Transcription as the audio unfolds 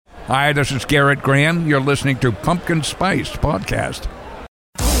Hi, this is Garrett Graham. You're listening to Pumpkin Spice Podcast.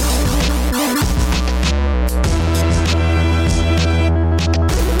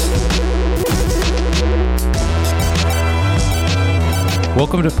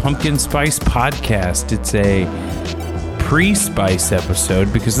 Welcome to Pumpkin Spice Podcast. It's a pre-spice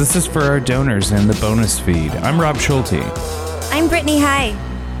episode because this is for our donors and the bonus feed. I'm Rob Schulte. I'm Brittany High.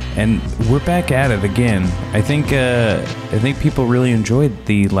 And we're back at it again. I think people really enjoyed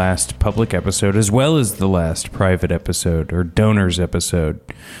the last public episode as well as the last private episode or donors episode.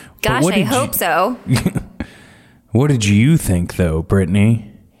 Gosh, I hope so. What did you think, though,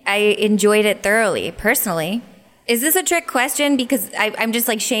 Brittany? I enjoyed it thoroughly, personally. Is this a trick question? Because I'm just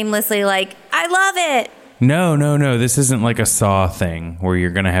like shamelessly like, I love it. No. This isn't like a Saw thing where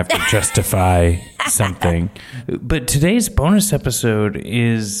you're going to have to justify something. But today's bonus episode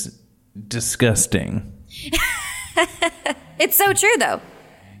is disgusting. It's so true, though.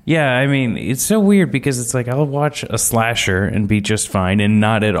 Yeah, I mean, it's so weird because it's like I'll watch a slasher and be just fine and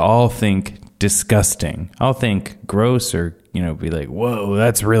not at all think disgusting. I'll think gross or, be like, whoa,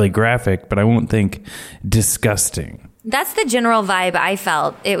 that's really graphic, but I won't think disgusting. That's the general vibe I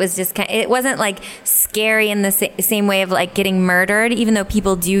felt. It was just it wasn't like scary in the same way of like getting murdered, even though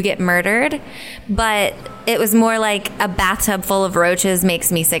people do get murdered. But it was more like a bathtub full of roaches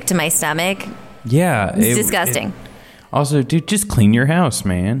makes me sick to my stomach. Yeah. It's disgusting. Also, dude, just clean your house,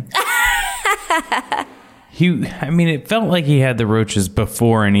 man. It felt like he had the roaches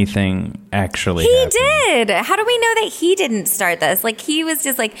before anything actually happened. He did. How do we know that he didn't start this? Like, he was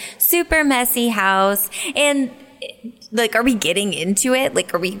just like super messy house. And like, are we getting into it?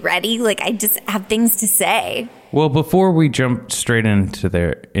 Like, are we ready? Like, I just have things to say. Well, before we jump straight into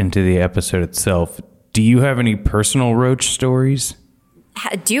the episode itself, do you have any personal roach stories?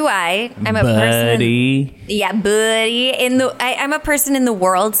 Do I? I'm a buddy. person. Yeah, buddy. I'm a person in the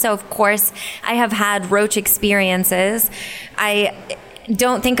world, so of course I have had roach experiences. I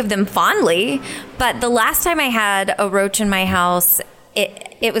don't think of them fondly, but the last time I had a roach in my house,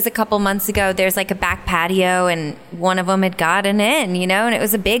 it was a couple months ago. There's like a back patio, and one of them had gotten in, and it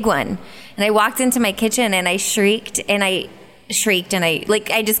was a big one. And I walked into my kitchen and I shrieked and I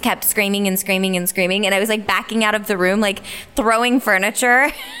just kept screaming and screaming and screaming, and I was like backing out of the room, like throwing furniture.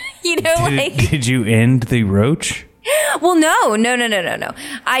 Did you end the roach? Well, no.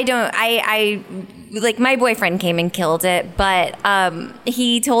 I don't. I like, my boyfriend came and killed it, but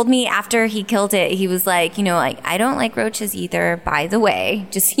he told me after he killed it, he was like, I don't like roaches either, by the way,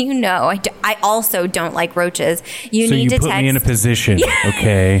 just so you know. I also don't like roaches. You need to text. So you put me in a position,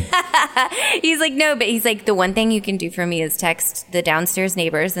 okay? He's like, no, but he's like, the one thing you can do for me is text the downstairs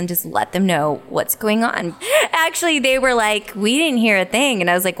neighbors and just let them know what's going on. Actually, they were like, we didn't hear a thing. And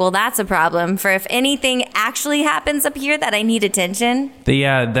I was like, well, that's a problem. For if anything actually happens up here that I need attention.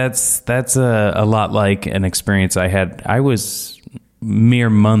 Yeah, that's a lot like an experience I had. I was mere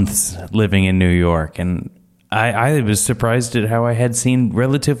months living in New York, and I was surprised at how I had seen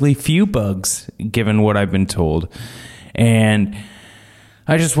relatively few bugs, given what I've been told. And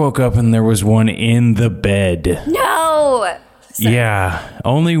I just woke up and there was one in the bed. No! Yeah,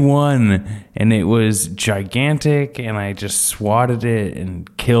 only one, and it was gigantic, and I just swatted it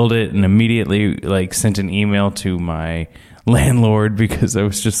and killed it and immediately sent an email to my landlord because I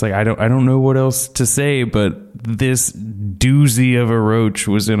was just like, I don't know what else to say, but this doozy of a roach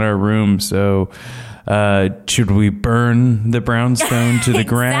was in our room, so should we burn the brownstone to the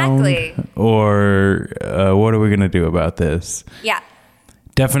Exactly. ground, or what are we going to do about this? Yeah.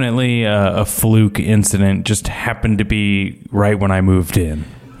 Definitely a fluke incident, just happened to be right when I moved in.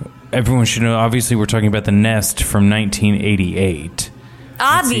 Everyone should know, obviously, we're talking about The Nest from 1988.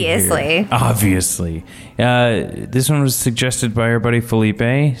 Obviously. This one was suggested by our buddy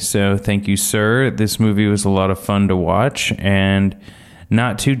Felipe, so thank you, sir. This movie was a lot of fun to watch and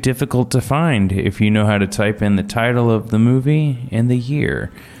not too difficult to find if you know how to type in the title of the movie and the year.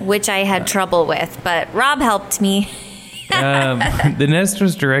 Which I had trouble with, but Rob helped me. The Nest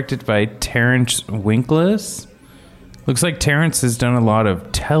was directed by Terrence Winkless. Looks like Terrence has done a lot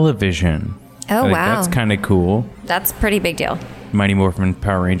of television. Oh, wow. That's kind of cool. That's a pretty big deal. Mighty Morphin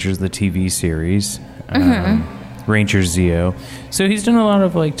Power Rangers, the TV series. Ranger Zeo. So he's done a lot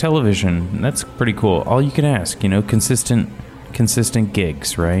of television. That's pretty cool. All you can ask, consistent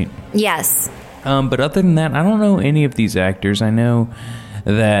gigs, right? Yes. But other than that, I don't know any of these actors. I know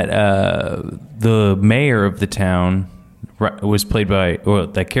that the mayor of the town was played by, or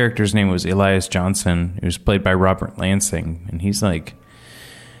that character's name was Elias Johnson. It was played by Robert Lansing, and he's I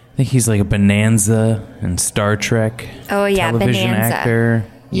think he's like a Bonanza and Star Trek. Oh yeah, television Bonanza. actor.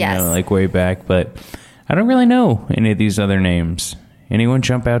 Yes, way back. But I don't really know any of these other names. Anyone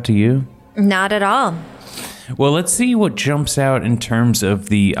jump out to you? Not at all. Well, let's see what jumps out in terms of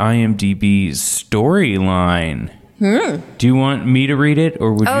the IMDb storyline. Do you want me to read it,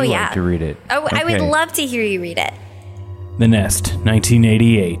 or would you like to read it? Oh, I would love to hear you read it. The Nest,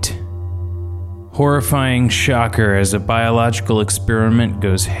 1988. Horrifying shocker as a biological experiment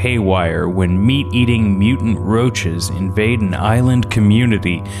goes haywire when meat-eating mutant roaches invade an island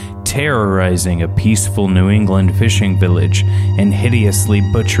community, terrorizing a peaceful New England fishing village and hideously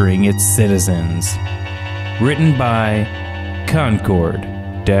butchering its citizens. Written by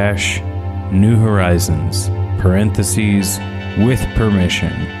Concord-New Horizons, parentheses, with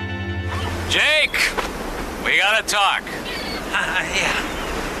permission. Jake! We gotta talk. Yeah.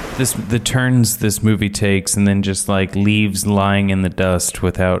 The turns this movie takes, and then just like leaves lying in the dust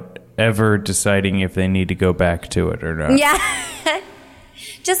without ever deciding if they need to go back to it or not. Yeah.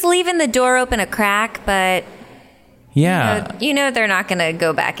 Just leaving the door open a crack, but yeah, you know they're not going to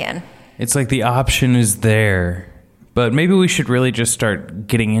go back in. It's like the option is there. But maybe we should really just start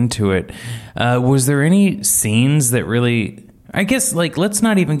getting into it. Was there any scenes that really, I guess, like, let's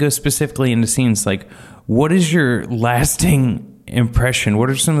not even go specifically into scenes. Like, what is your lasting impression? What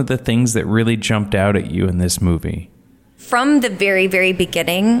are some of the things that really jumped out at you in this movie? From the very, very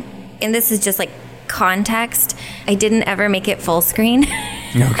beginning, and this is just like context, I didn't ever make it full screen.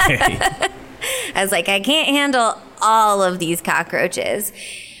 Okay. I was like, I can't handle all of these cockroaches.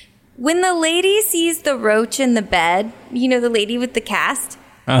 When the lady sees the roach in the bed, you know, the lady with the cast?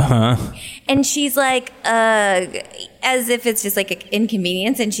 Uh-huh. And she's like, as if it's just like an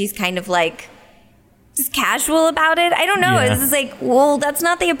inconvenience, and she's kind of like, just casual about it. I don't know. Yeah. It's just like, well, that's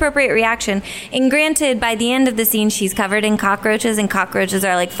not the appropriate reaction. And granted, by the end of the scene, she's covered in cockroaches, and cockroaches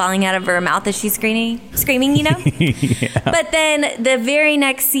are like falling out of her mouth as she's screaming, you know? Yeah. But then the very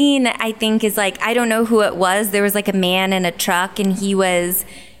next scene, I think, is like, I don't know who it was. There was like a man in a truck, and he was,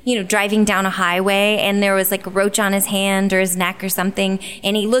 you know, driving down a highway, and there was like a roach on his hand or his neck or something,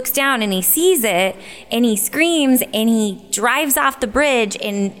 and he looks down and he sees it, and he screams, and he drives off the bridge,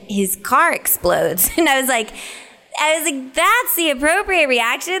 and his car explodes. And I was like, that's the appropriate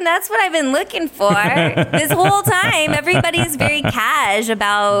reaction. That's what I've been looking for this whole time. Everybody's very cash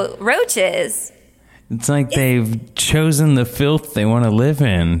about roaches. It's like they've chosen the filth they want to live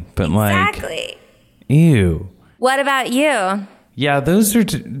in, but Exactly. Ew. What about you? Yeah, those are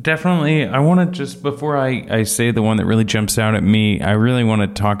definitely, I want to just, before I say the one that really jumps out at me, I really want to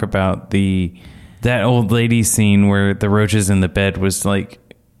talk about that old lady scene where the roaches in the bed was like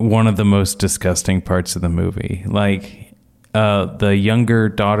one of the most disgusting parts of the movie. Like, the younger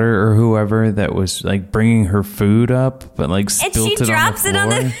daughter or whoever that was like bringing her food up, but like spilt And she it drops on the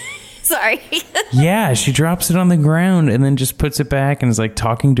floor. it on the... Sorry. Yeah, she drops it on the ground and then just puts it back and is like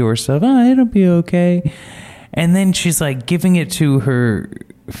talking to herself, oh, it'll be okay. And then she's like giving it to her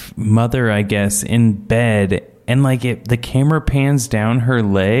mother, I guess, in bed. And like the camera pans down her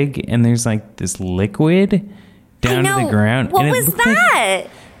leg and there's like this liquid down to the ground. What and was that?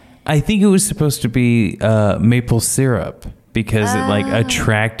 I think it was supposed to be maple syrup because it like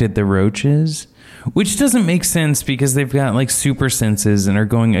attracted the roaches. Which doesn't make sense because they've got like super senses and are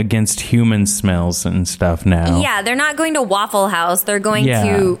going against human smells and stuff now. Yeah, they're not going to Waffle House. They're going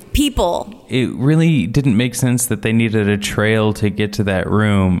to people. It really didn't make sense that they needed a trail to get to that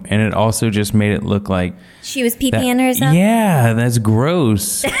room. And it also just made it look like... She was pee-peeing herself? Yeah, that's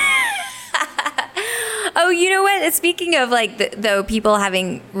gross. Oh, you know what? Speaking of like the people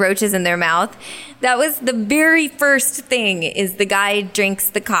having roaches in their mouth, that was the very first thing is the guy drinks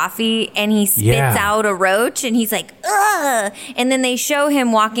the coffee and he spits out a roach and he's like, ugh. And then they show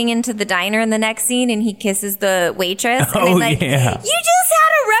him walking into the diner in the next scene and he kisses the waitress. And Oh, like, yeah. You just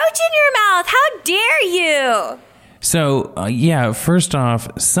had a roach in your mouth. How dare you? So, first off,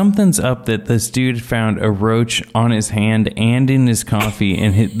 something's up that this dude found a roach on his hand and in his coffee,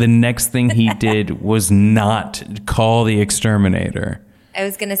 and the next thing he did was not call the exterminator. I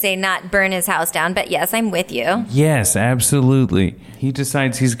was going to say not burn his house down, but yes, I'm with you. Yes, absolutely. He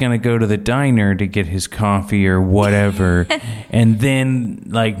decides he's going to go to the diner to get his coffee or whatever, and then,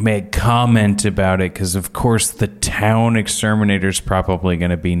 like, make comment about it, because, of course, the town exterminator's probably going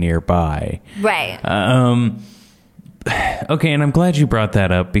to be nearby. Right. Okay, and I'm glad you brought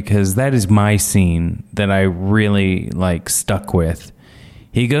that up because that is my scene that I really like stuck with.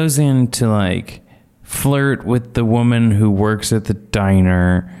 He goes in to like flirt with the woman who works at the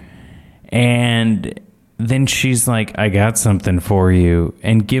diner, and then she's like, I got something for you,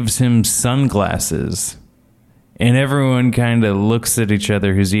 and gives him sunglasses. And everyone kind of looks at each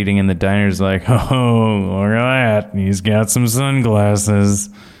other who's eating in the diner's like, oh, look at that. He's got some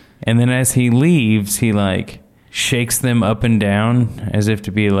sunglasses. And then as he leaves, he like shakes them up and down as if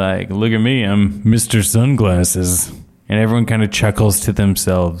to be like, look at me, I'm Mr. Sunglasses. And everyone kind of chuckles to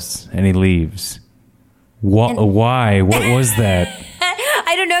themselves, and he leaves. Why? What was that?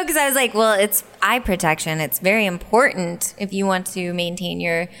 I don't know, because I was like, well, it's eye protection. It's very important if you want to maintain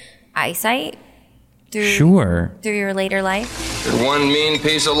your eyesight through your later life. You're one mean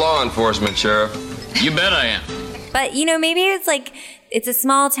piece of law enforcement, Sheriff. You bet I am. But, maybe it's like, it's a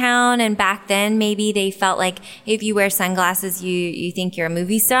small town, and back then maybe they felt like if you wear sunglasses, you think you're a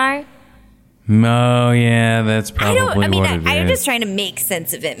movie star. Oh, yeah, that's probably what it is. I'm just trying to make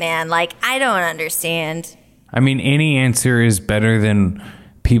sense of it, man. Like, I don't understand. I mean, any answer is better than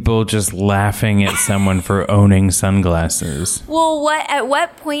people just laughing at someone for owning sunglasses. Well, at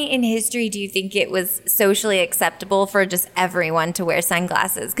what point in history do you think it was socially acceptable for just everyone to wear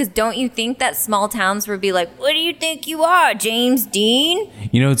sunglasses? Because don't you think that small towns would be like, what do you think you are, James Dean?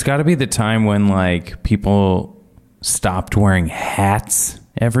 It's got to be the time when, like, people stopped wearing hats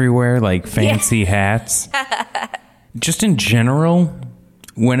everywhere, like fancy hats. Just in general,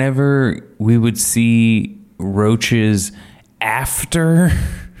 whenever we would see roaches after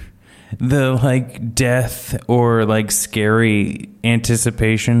the like death or like scary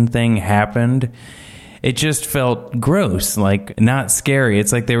anticipation thing happened, it just felt gross, like not scary.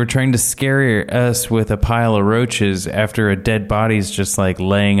 It's like they were trying to scare us with a pile of roaches after a dead body's just like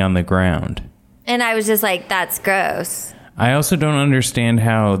laying on the ground. And I was just like, that's gross. I also don't understand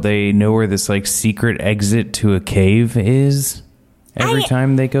how they know where this like secret exit to a cave is every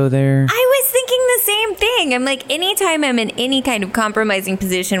time they go there. I was thinking the same thing. I'm like, anytime I'm in any kind of compromising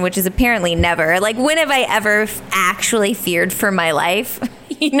position, which is apparently never, like, when have I ever actually feared for my life?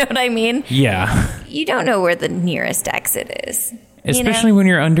 You know what I mean? Yeah. You don't know where the nearest exit is. Especially when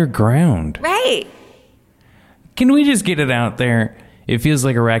you're underground. Right. Can we just get it out there? It feels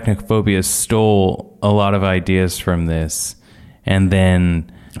like Arachnophobia stole a lot of ideas from this and then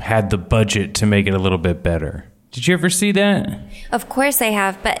had the budget to make it a little bit better. Did you ever see that? Of course I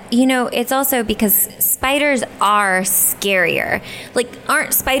have, but it's also because spiders are scarier. Like,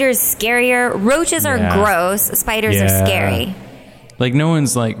 aren't spiders scarier? Roaches are gross. Spiders are scary. Like, no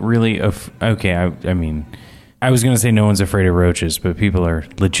one's like really okay, I mean, I was going to say no one's afraid of roaches, but people are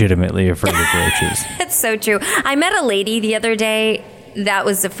legitimately afraid of roaches. That's so true. I met a lady the other day that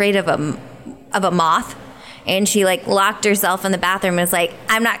was afraid of a moth. And she like locked herself in the bathroom and was like,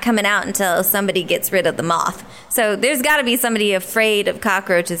 I'm not coming out until somebody gets rid of the moth. So there's got to be somebody afraid of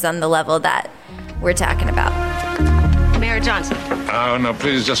cockroaches on the level that we're talking about. Mayor Johnson. Oh, no,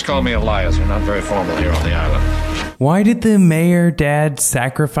 please just call me Elias. We're not very formal here on the island. Why did the mayor dad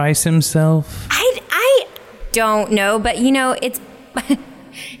sacrifice himself? I don't know, but it's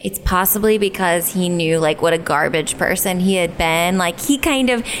it's possibly because he knew like what a garbage person he had been. Like, he kind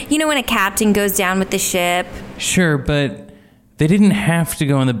of, when a captain goes down with the ship. Sure, but they didn't have to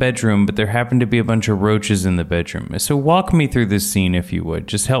go in the bedroom, but there happened to be a bunch of roaches in the bedroom. So walk me through this scene if you would.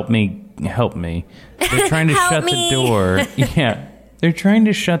 Just help me. They're trying to shut the door. Yeah. They're trying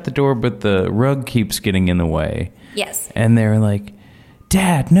to shut the door, but the rug keeps getting in the way. Yes. And they're like,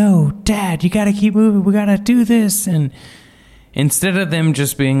 Dad, you got to keep moving. We got to do this. And instead of them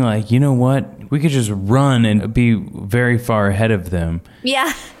just being like, you know what? We could just run and be very far ahead of them.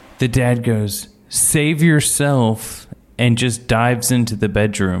 Yeah. The dad goes, save yourself, and just dives into the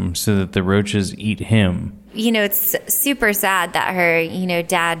bedroom so that the roaches eat him. It's super sad that her,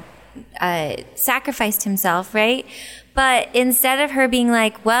 dad sacrificed himself, right? But instead of her being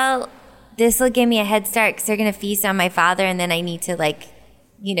like, well, this will give me a head start because they're going to feast on my father, and then I need to get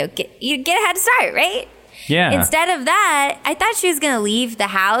a head start, right? Yeah. Instead of that, I thought she was going to leave the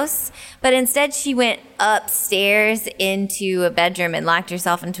house, but instead she went upstairs into a bedroom and locked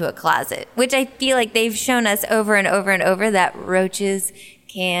herself into a closet, which I feel like they've shown us over and over and over that roaches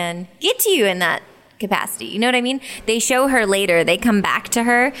can get to you in that capacity. You know what I mean? They show her later. They come back to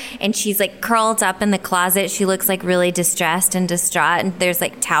her and she's like curled up in the closet. She looks like really distressed and distraught. And there's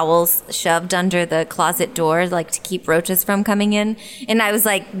like towels shoved under the closet door, like to keep roaches from coming in. And I was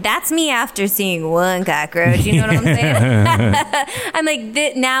like, that's me after seeing one cockroach. You know what I'm saying? I'm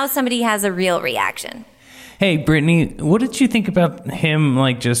like, now somebody has a real reaction. Hey, Brittany, what did you think about him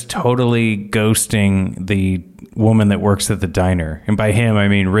like just totally ghosting the woman that works at the diner? And by him, I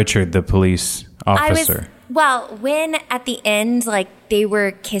mean Richard, the police officer. When at the end, like they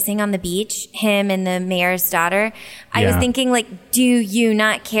were kissing on the beach, him and the mayor's daughter, I was thinking, like, do you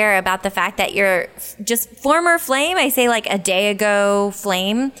not care about the fact that your just former flame, I say like a day ago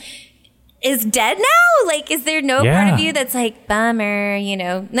flame, is dead now? Like, is there no part of you that's like, bummer,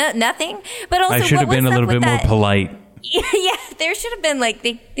 nothing? But also, I should have been a little bit more polite. Yeah, there should have been like,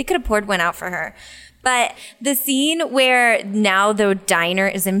 they could have poured one out for her. But the scene where now the diner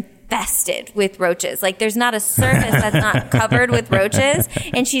is infested with roaches. Like, there's not a surface that's not covered with roaches.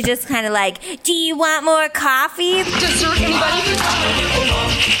 And she's just kind of like, do you want more coffee? Dessert, anybody?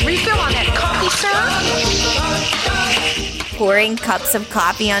 Refill on that coffee, sir? Pouring cups of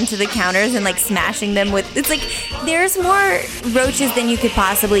coffee onto the counters and, like, smashing them with... It's like, there's more roaches than you could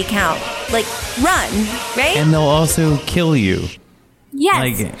possibly count. Like, run, right? And they'll also kill you.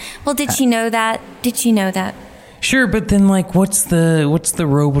 Yes. Like, well, did she know that? Did she know that? Sure, but then, like, what's the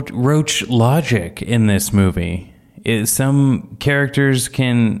roach logic in this movie? Some characters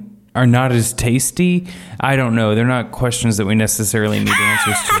are not as tasty. I don't know. They're not questions that we necessarily need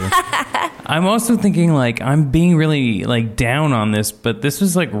answers to. I'm also thinking, like, I'm being really, like, down on this, but this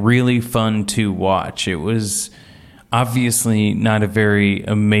was, like, really fun to watch. It was obviously not a very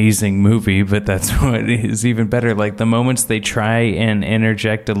amazing movie, but that's what is even better. Like, the moments they try and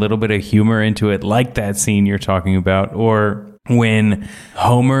interject a little bit of humor into it, like that scene you're talking about, or when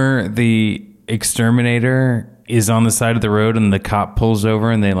Homer, the exterminator, is on the side of the road and the cop pulls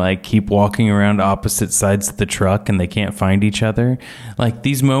over and they, like, keep walking around opposite sides of the truck and they can't find each other. Like,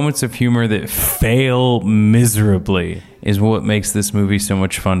 these moments of humor that fail miserably is what makes this movie so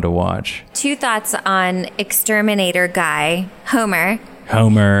much fun to watch. 2 thoughts on exterminator guy, Homer.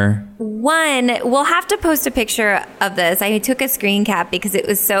 One, we'll have to post a picture of this. I took a screen cap because it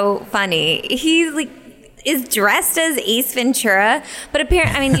was so funny. He's like, is dressed as Ace Ventura, but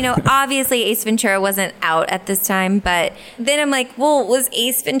apparently, I mean, you know, obviously Ace Ventura wasn't out at this time, but then I'm like, well, was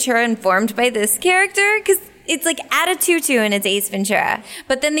Ace Ventura informed by this character? Because it's like at a tutu and it's Ace Ventura.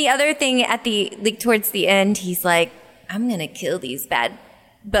 But then the other thing at the, like, towards the end, he's like, I'm going to kill these bad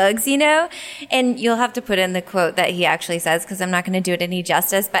bugs, you know? And you'll have to put in the quote that he actually says, because I'm not going to do it any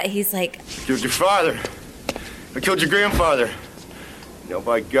justice, but he's like, I killed your father. I killed your grandfather. No,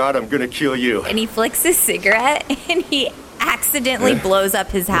 by God, I'm gonna kill you. And he flicks his cigarette and he accidentally blows up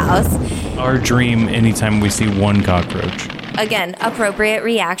his house. Our dream anytime we see one cockroach. Again, appropriate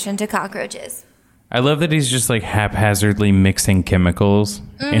reaction to cockroaches. I love that he's just, like, haphazardly mixing chemicals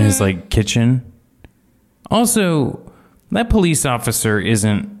in his, like, kitchen. Also, that police officer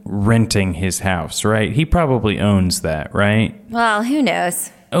isn't renting his house, right? He probably owns that, right? Well, who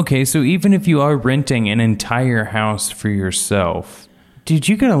knows? Okay, so even if you are renting an entire house for yourself, dude,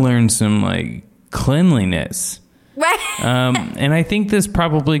 you gotta learn some, like, cleanliness. Right. And I think this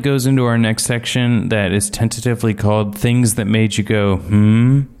probably goes into our next section that is tentatively called Things That Made You Go,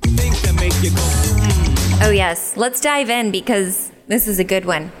 Things that make you go, Oh, yes. Let's dive in because this is a good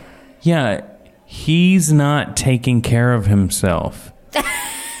one. Yeah, he's not taking care of himself.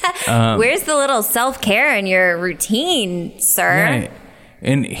 Where's the little self-care in your routine, sir? Yeah.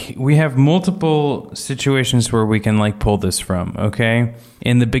 And we have multiple situations where we can, like, pull this from, okay?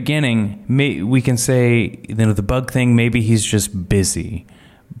 In the beginning, we can say, you know, the bug thing, maybe he's just busy.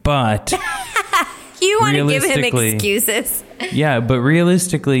 But you want to give him excuses. Yeah, but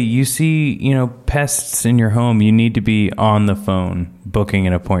realistically, you see, you know, pests in your home, you need to be on the phone booking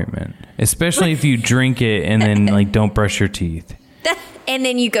an appointment. Especially if you drink it and then, like, don't brush your teeth. And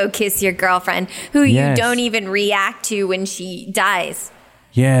then you go kiss your girlfriend, who you don't even react to when she dies.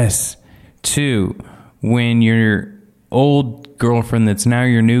 Yes. 2, when your old girlfriend that's now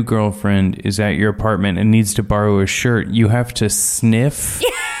your new girlfriend is at your apartment and needs to borrow a shirt, you have to sniff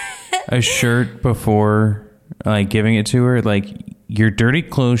a shirt before, like, giving it to her. Like, your dirty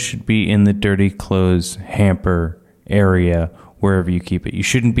clothes should be in the dirty clothes hamper area wherever you keep it. You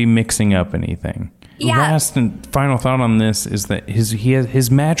shouldn't be mixing up anything. Yeah. Last and final thought on this is that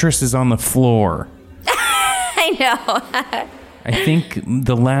his mattress is on the floor. I know. I think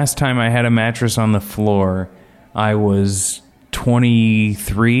the last time I had a mattress on the floor, I was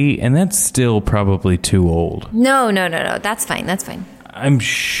 23, and that's still probably too old. No. That's fine. I'm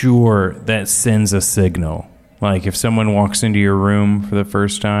sure that sends a signal. Like, if someone walks into your room for the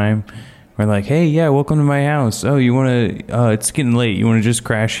first time, we're like, hey, yeah, welcome to my house. Oh, you want to, it's getting late. You want to just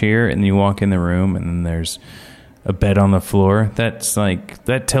crash here? And you walk in the room, and then there's a bed on the floor. That's like,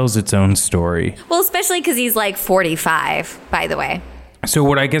 that tells its own story. Well, especially because he's like 45, by the way. So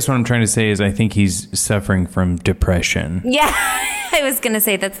what I'm trying to say is I think he's suffering from depression. Yeah, I was going to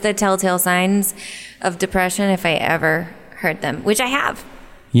say that's the telltale signs of depression if I ever heard them, which I have.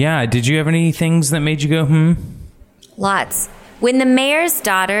 Yeah, did you have any things that made you go, Lots. When the mayor's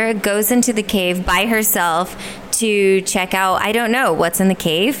daughter goes into the cave by herself to check out, I don't know, what's in the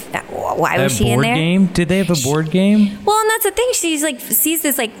cave. Why was she in there? Game? Did they have a board game? Well, and that's the thing. She's like, sees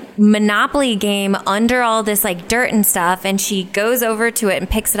this like Monopoly game under all this like dirt and stuff, and she goes over to it and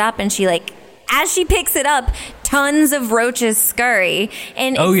picks it up, and she like, as she picks it up, tons of roaches scurry,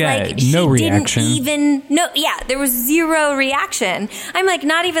 and Oh, it's yeah, like she no didn't reaction. even there was zero reaction. I'm like,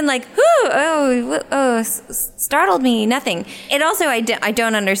 not even like, startled me, nothing. It also, I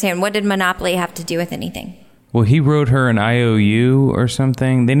don't understand, what did Monopoly have to do with anything? Well, he wrote her an IOU or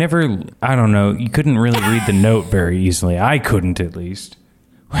something. They never, I don't know, you couldn't really read the note very easily. I couldn't, at least.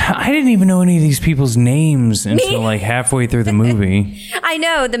 I didn't even know any of these people's names until like halfway through the movie. I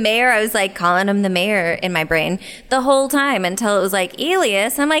know, the mayor, I was like calling him the mayor in my brain the whole time until it was like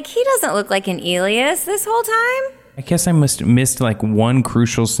Elias. I'm like, he doesn't look like an Elias this whole time. I guess I must have missed like one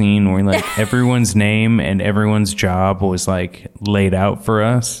crucial scene where like everyone's name and everyone's job was like laid out for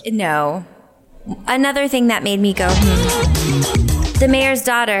us. No. Another thing that made me go, The mayor's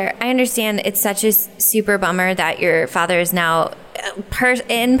daughter, I understand it's such a super bummer that your father is now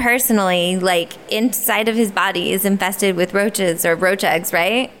personally, like inside of his body is infested with roaches or roach eggs,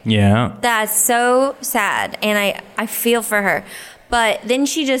 right? Yeah. That's so sad. And I feel for her. But then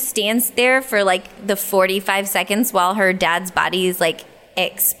she just stands there for like the 45 seconds while her dad's body is like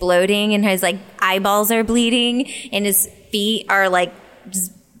exploding and his like eyeballs are bleeding and his feet are like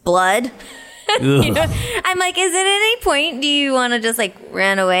just blood. You know? I'm like, is it at any point do you want to just like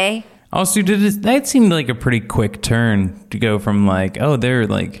run away? Also, that seemed like a pretty quick turn to go from like, oh, they're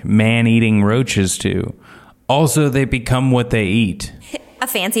like man-eating roaches to also they become what they eat. A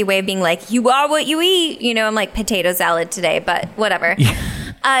fancy way of being like, you are what you eat. You know, I'm like potato salad today, but whatever.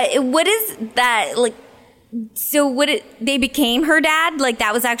 What is that like? So they became her dad? Like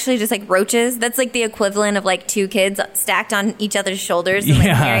that was actually just like roaches? That's like the equivalent of like two kids stacked on each other's shoulders and like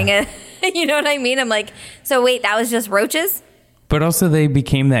carrying a, you know what I mean? I'm like, so wait, that was just roaches? But also they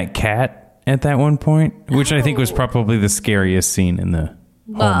became that cat at that one point, which I think was probably the scariest scene in the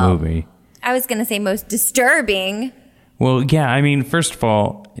whole movie. I was going to say most disturbing. Well, yeah, I mean, first of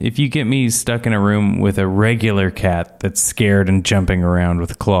all, if you get me stuck in a room with a regular cat that's scared and jumping around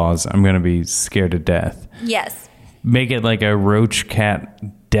with claws, I'm going to be scared to death. Yes. Make it like a roach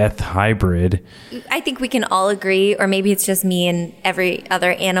cat death hybrid. I think we can all agree, or maybe it's just me and every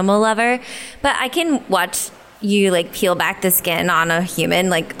other animal lover, but I can watch you like peel back the skin on a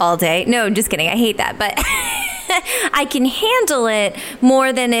human like all day. No, just kidding. I hate that, but I can handle it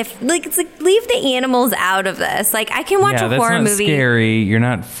more than if like it's like leave the animals out of this. Like I can watch a horror movie. That's not scary. You're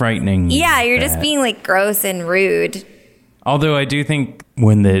not frightening. Yeah, you're just being like gross and rude. Although I do think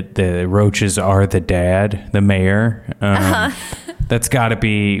when the roaches are the dad, the mayor, that's got to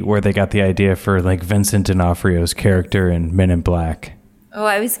be where they got the idea for like Vincent D'Onofrio's character in Men in Black. Oh,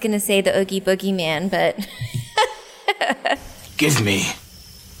 I was going to say the Oogie Boogie Man, but... Give me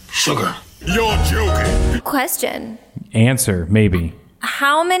sugar. You're joking. Question. Answer, maybe.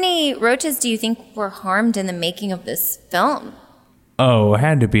 How many roaches do you think were harmed in the making of this film? Oh, it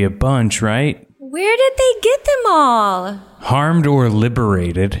had to be a bunch, right? Where did they get them all? Harmed or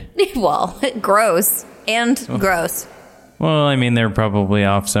liberated? Well, gross. And gross. Well, I mean, they're probably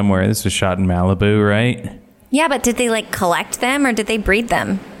off somewhere. This was shot in Malibu, right? Yeah, but did they like collect them or did they breed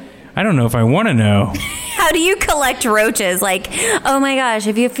them? I don't know if I want to know. How do you collect roaches? Like, oh my gosh,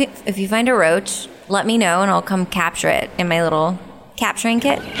 if you find a roach, let me know and I'll come capture it in my little capturing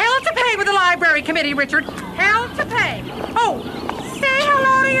kit. Hell to pay with the library committee, Richard. Hell to pay. Oh, say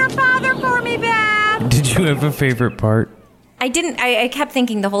hello to your father for me, Beth. Did you have a favorite part? I didn't. I kept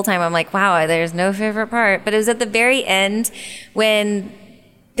thinking the whole time, I'm like, wow, there's no favorite part. But it was at the very end when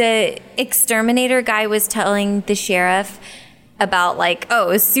the exterminator guy was telling the sheriff about like, oh,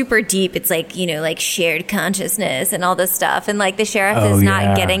 it was super deep. It's like, you know, like shared consciousness and all this stuff. And like the sheriff is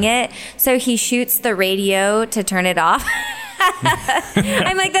not getting it. So he shoots the radio to turn it off.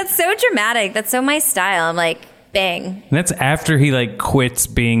 I'm like, that's so dramatic. That's so my style. I'm like, bang. And that's after he like quits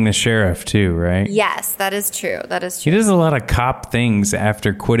being the sheriff too, right? Yes, that is true. That is true. He does a lot of cop things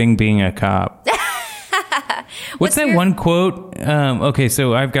after quitting being a cop. What's that one quote? Okay,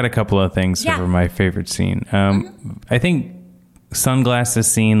 so I've got a couple of things for my favorite scene. I think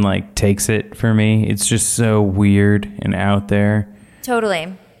Sunglasses scene like takes it for me. It's just so weird and out there.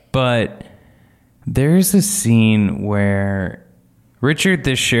 Totally. But there's a scene where Richard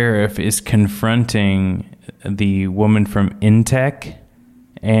the sheriff is confronting the woman from Intech,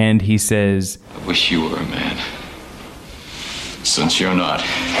 and he says, I wish you were a man. Since you're not,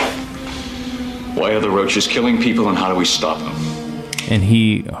 why are the roaches killing people and how do we stop them? And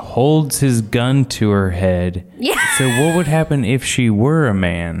he holds his gun to her head. Yeah. So what would happen if she were a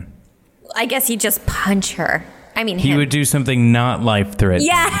man? I guess he'd just punch her. I mean, he would do something not life-threatening.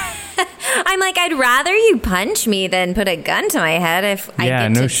 Yeah. I'm like, I'd rather you punch me than put a gun to my head if I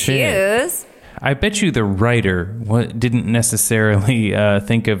get to choose. I bet you the writer didn't necessarily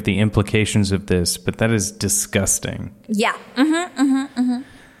think of the implications of this, but that is disgusting. Yeah.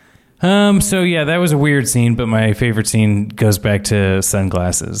 So yeah, that was a weird scene, but my favorite scene goes back to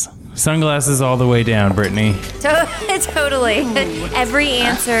sunglasses. Sunglasses all the way down, Brittany. Totally. Every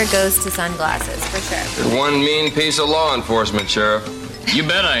answer goes to sunglasses, for sure. You're one mean piece of law enforcement, Sheriff. You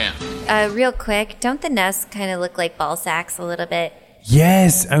bet I am. Real quick, don't the nests kind of look like ball sacks a little bit?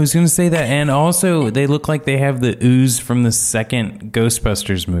 Yes, I was going to say that. And also, they look like they have the ooze from the second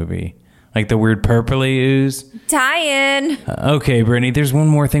Ghostbusters movie. Like the weird purpley ooze. Tie-in. Okay, Brittany, there's one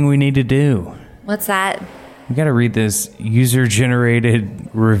more thing we need to do. What's that? We got to read this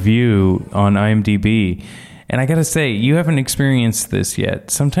user-generated review on IMDb. And I got to say, you haven't experienced this yet.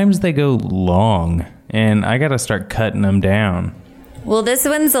 Sometimes they go long, and I got to start cutting them down. Well, this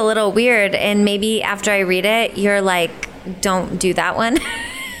one's a little weird, and maybe after I read it, you're like, don't do that one.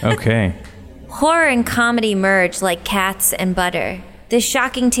 Okay. Horror and comedy merge like cats and butter. This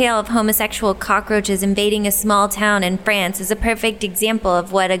shocking tale of homosexual cockroaches invading a small town in France is a perfect example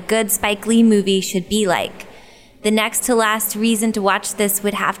of what a good Spike Lee movie should be like. The next to last reason to watch this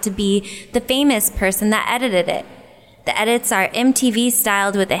would have to be the famous person that edited it. The edits are MTV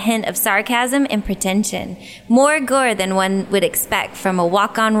styled with a hint of sarcasm and pretension. More gore than one would expect from a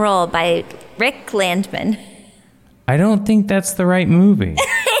walk-on role by Rick Landman. I don't think that's the right movie.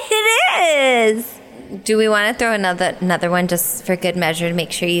 It is! Do we want to throw another one just for good measure to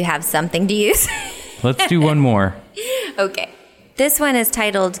make sure you have something to use? Let's do one more. Okay. This one is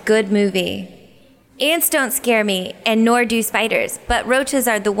titled Good Movie. Ants don't scare me, and nor do spiders, but roaches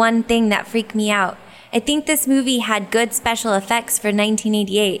are the one thing that freak me out. I think this movie had good special effects for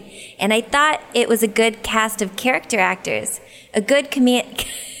 1988, and I thought it was a good cast of character actors. A good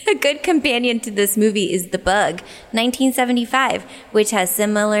companion to this movie is The Bug, 1975, which has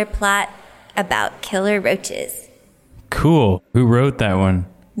similar plot about killer roaches. Cool. Who wrote that one?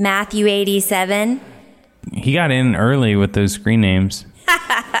 Matthew 87. He got in early with those screen names.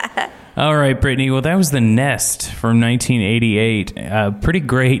 All right, Brittany. Well, that was The Nest from 1988. Pretty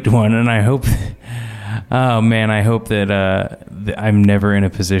great one, and I hope... Oh, man, I hope that I'm never in a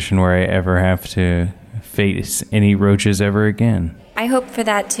position where I ever have to face any roaches ever again. I hope for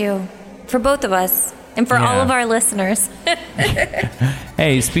that, too. For both of us. And for all of our listeners.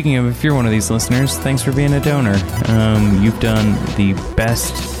 Hey, speaking of, if you're one of these listeners, thanks for being a donor. You've done the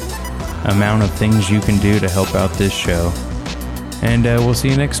best amount of things you can do to help out this show. And we'll see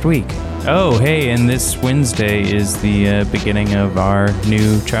you next week. Oh, hey, and this Wednesday is the beginning of our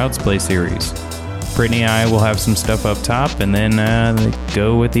new Child's Play series. Brittany and I will have some stuff up top and then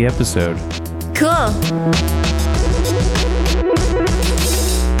go with the episode. Cool.